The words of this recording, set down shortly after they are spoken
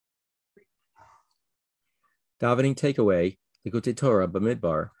Davening takeaway, Likkutei Torah,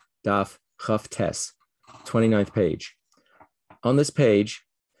 Bamidbar, Daf Chaf Tes, 29th page. On this page,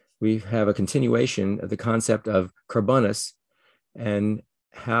 we have a continuation of the concept of Korbanos and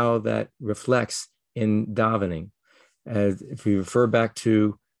how that reflects in davening. As if we refer back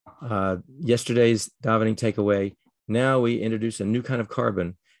to yesterday's davening takeaway, now we introduce a new kind of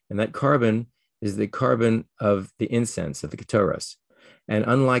carbon, and that carbon is the carbon of the incense, of the Ketores. And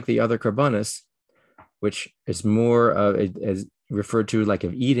unlike the other Korbanos, which is more as referred to like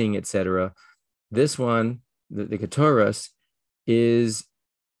of eating, etc., this one, the Ketores, is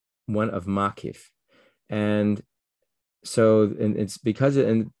one of makif. And so, and it's because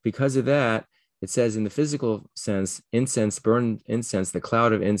of that, it says in the physical sense, incense, burned incense, the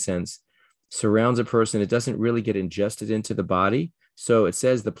cloud of incense surrounds a person. It doesn't really get ingested into the body. So it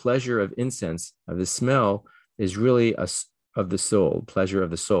says the pleasure of incense, of the smell, is really of the soul, pleasure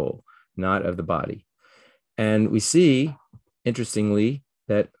of the soul, not of the body. And we see, interestingly,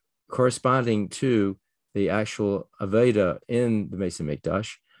 that corresponding to the actual Aveda in the Beis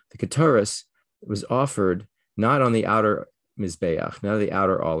Hamikdash, the Ketores was offered not on the outer Mizbeach, not the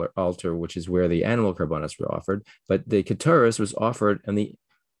outer altar, which is where the animal Korbanos were offered, but the Ketores was offered on the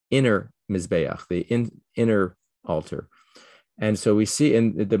inner Mizbeach, the inner altar. And so we see,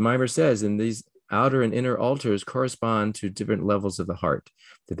 and the Mimer says, in these outer and inner altars correspond to different levels of the heart.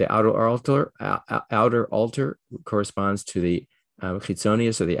 That the outer altar corresponds to the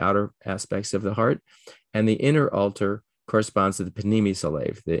chitzonius, or the outer aspects of the heart, and the inner altar corresponds to the pnimi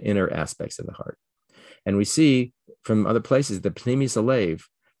salev, the inner aspects of the heart. And we see from other places the pnimi salev,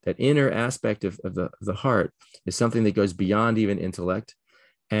 that inner aspect of the heart, is something that goes beyond even intellect,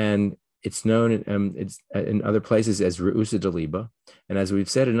 and it's known it's in other places as Re'usa Deliba. And as we've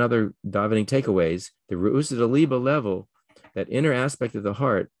said in other davening takeaways, the Re'usa Deliba level, that inner aspect of the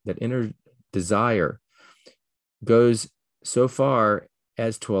heart, that inner desire, goes so far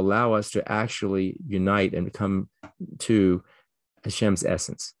as to allow us to actually unite and come to Hashem's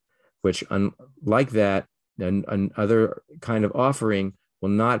essence, which, unlike that, another kind of offering will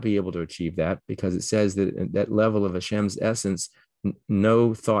not be able to achieve that, because it says that that level of Hashem's essence,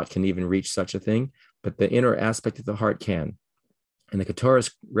 no thought can even reach such a thing, but the inner aspect of the heart can. And the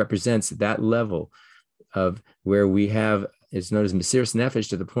Ketores represents that level of where we have, it's known as Mesiras Nefesh,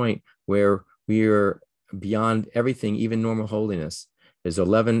 to the point where we are beyond everything, even normal holiness. There's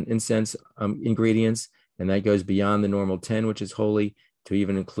 11 incense ingredients, and that goes beyond the normal 10, which is holy, to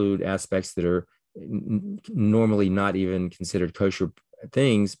even include aspects that are normally not even considered kosher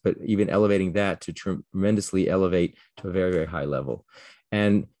things, but even elevating that to tremendously elevate to a very, very high level.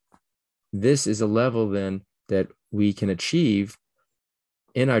 And this is a level then that we can achieve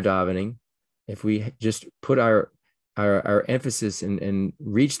in our davening if we just put our emphasis and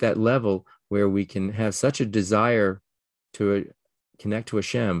reach that level where we can have such a desire to connect to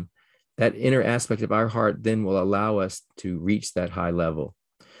Hashem. That inner aspect of our heart then will allow us to reach that high level.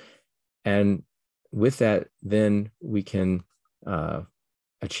 And with that, then we can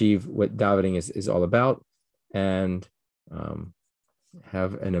achieve what davening is all about, and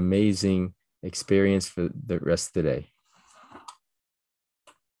have an amazing experience for the rest of the day.